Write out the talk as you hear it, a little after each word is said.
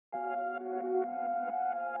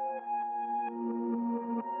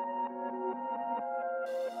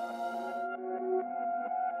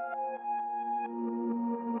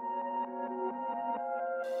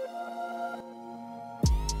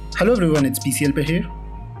Hello everyone, it's PCLP here.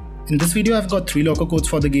 In this video I've got 3 locker codes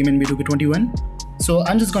for the game NBA 2K21. So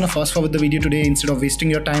I'm just gonna fast forward the video today instead of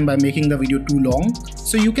wasting your time by making the video too long,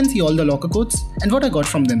 so you can see all the locker codes and what I got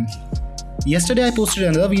from them. Yesterday I posted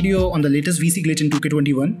another video on the latest VC glitch in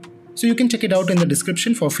 2K21, so you can check it out in the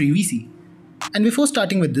description for free VC. And before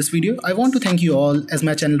starting with this video, I want to thank you all as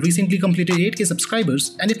my channel recently completed 8k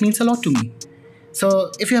subscribers and it means a lot to me.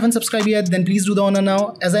 So if you haven't subscribed yet, then please do the honor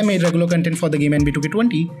now, as I made regular content for the game NBA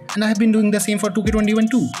 2K20 and I have been doing the same for 2K21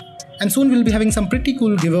 too. And soon we'll be having some pretty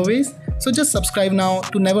cool giveaways, so just subscribe now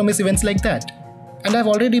to never miss events like that. And I've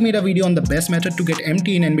already made a video on the best method to get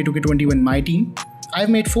MT in NBA 2K21 my team. I've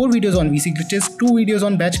made 4 videos on VC glitches, 2 videos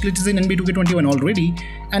on batch glitches in NBA 2K21 already,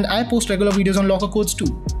 and I post regular videos on locker codes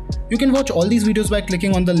too. You can watch all these videos by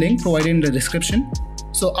clicking on the link provided in the description.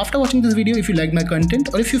 So after watching this video, if you liked my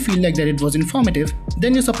content or if you feel like that it was informative,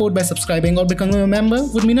 then your support by subscribing or becoming a member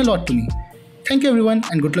would mean a lot to me. Thank you everyone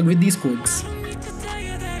and good luck with these codes.